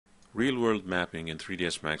Real-world mapping in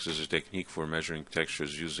 3ds Max is a technique for measuring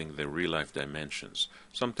textures using their real-life dimensions.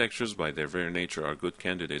 Some textures by their very nature are good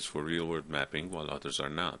candidates for real-world mapping, while others are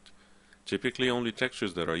not. Typically, only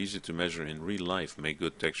textures that are easy to measure in real life make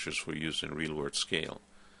good textures for use in real-world scale.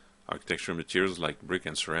 Architectural materials like brick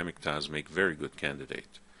and ceramic tiles make very good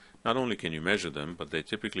candidates. Not only can you measure them, but they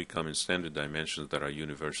typically come in standard dimensions that are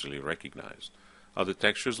universally recognized. Other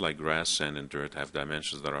textures like grass, sand, and dirt have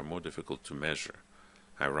dimensions that are more difficult to measure.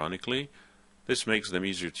 Ironically, this makes them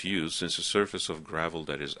easier to use since a surface of gravel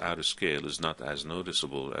that is out of scale is not as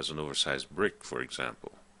noticeable as an oversized brick, for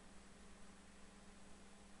example.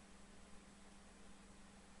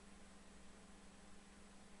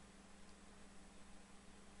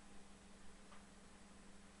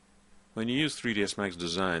 When you use 3ds Max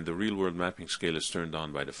Design, the real-world mapping scale is turned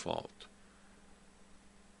on by default.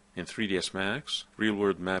 In 3ds Max,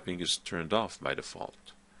 real-world mapping is turned off by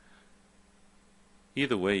default.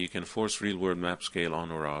 Either way, you can force real-world map scale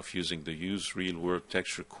on or off using the Use Real-World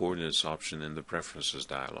Texture Coordinates option in the Preferences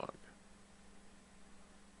dialog.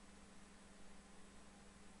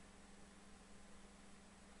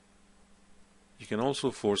 You can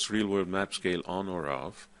also force real-world map scale on or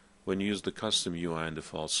off when you use the Custom UI and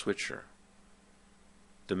Default switcher.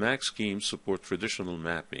 The Max schemes support traditional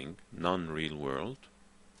mapping, non-real-world,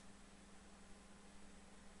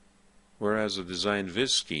 whereas the Design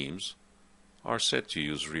Viz schemes are set to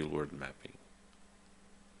use real-world mapping.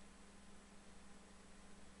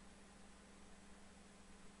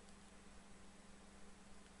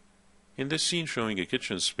 In this scene showing a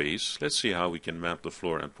kitchen space, let's see how we can map the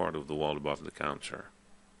floor and part of the wall above the counter.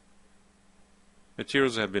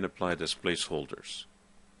 Materials have been applied as placeholders.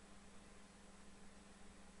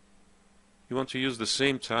 You want to use the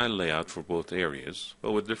same tile layout for both areas,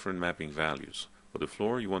 but with different mapping values. For the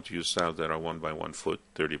floor, you want to use tiles that are 1 by 1 foot,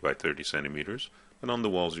 30 by 30 centimeters, and on the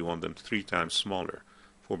walls you want them 3 times smaller,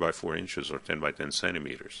 4 by 4 inches or 10 by 10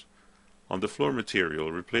 centimeters. On the floor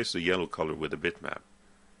material, replace the yellow color with a bitmap.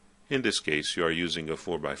 In this case, you are using a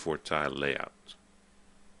 4 by 4 tile layout.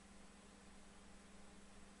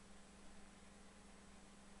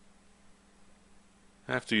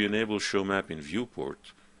 After you enable Show Map in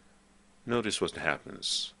Viewport, notice what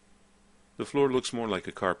happens. The floor looks more like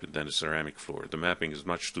a carpet than a ceramic floor. The mapping is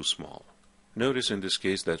much too small. Notice in this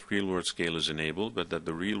case that real-world scale is enabled, but that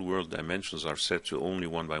the real-world dimensions are set to only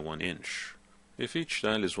 1 by 1 inch. If each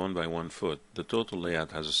tile is 1 by 1 foot, the total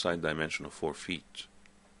layout has a side dimension of 4 feet.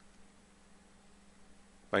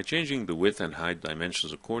 By changing the width and height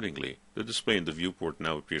dimensions accordingly, the display in the viewport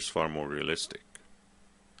now appears far more realistic.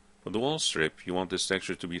 For the wall strip, you want this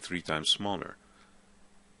texture to be 3 times smaller.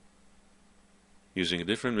 Using a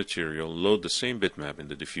different material, load the same bitmap in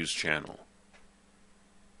the diffuse channel.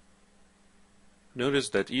 Notice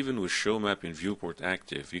that even with Show Map in Viewport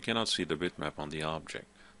active, you cannot see the bitmap on the object.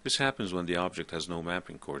 This happens when the object has no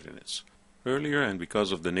mapping coordinates. Earlier, and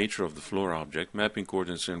because of the nature of the floor object, mapping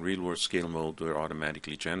coordinates in real-world scale mode were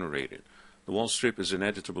automatically generated. The wall strip is an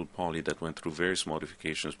editable poly that went through various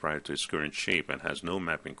modifications prior to its current shape and has no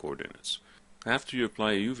mapping coordinates. After you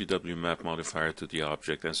apply a UVW map modifier to the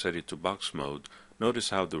object and set it to box mode,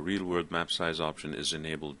 notice how the real-world map size option is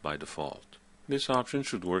enabled by default. This option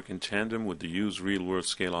should work in tandem with the Use Real-World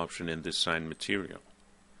Scale option in this signed material.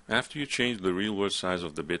 After you change the real-world size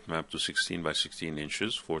of the bitmap to 16 by 16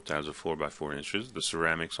 inches, 4 tiles of 4 by 4 inches, the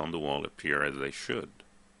ceramics on the wall appear as they should.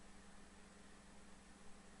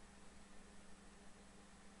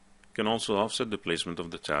 You can also offset the placement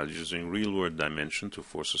of the tiles using real-world dimension to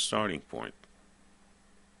force a starting point.